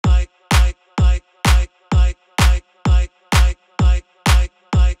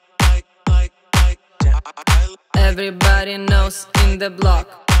Everybody knows in the block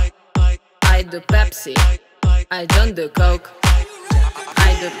I do Pepsi, I don't do Coke.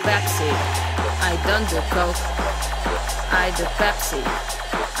 I do Pepsi, I don't do Coke. I do Pepsi,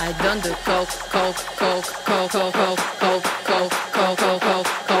 I don't do Coke. Coke, Coke, Coke, Coke, Coke, Coke, Coke, Coke,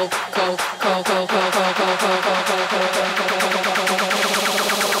 Coke, Coke, Coke, Coke, Coke, Coke, Coke.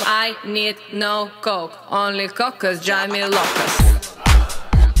 I need no Coke, only cocos drive me locos.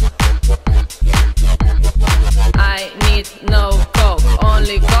 I need no Coke,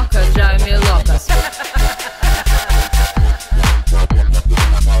 only cocos drive me locos.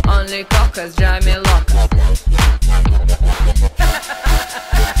 Only cocos drive me locos.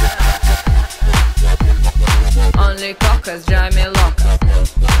 Only cocos drive me locos.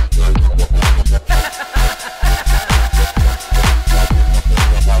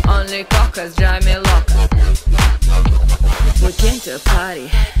 Only cocos drive me locos. We came to a party,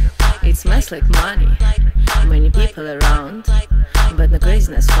 it smells like money. Many people around, but no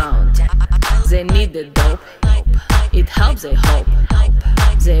craziness found. They need the dope, it helps they hope.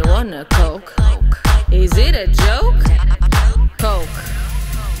 They want a Coke, is it a joke? Coke,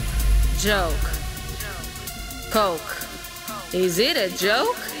 joke, Coke, is it a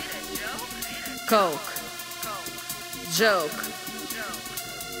joke? Coke, joke,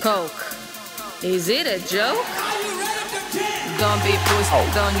 Coke, is it a joke? Don't be pussy,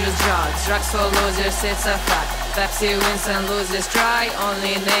 don't use drugs. Drugs for losers, it's a fact. Pepsi wins and loses, try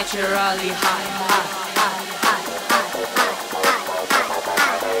only naturally high.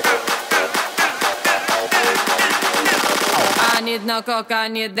 I need no Coke, I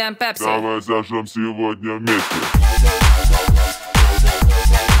need them Pepsi. Давай зажжем сегодня вместе.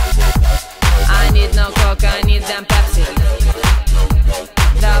 I need no Coke, I need them Pepsi.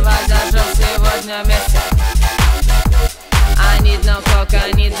 Давай зажжем сегодня вместе. I need no Coke,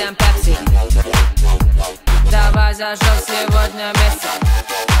 I need them Pepsi. Давай зажжем сегодня вместе.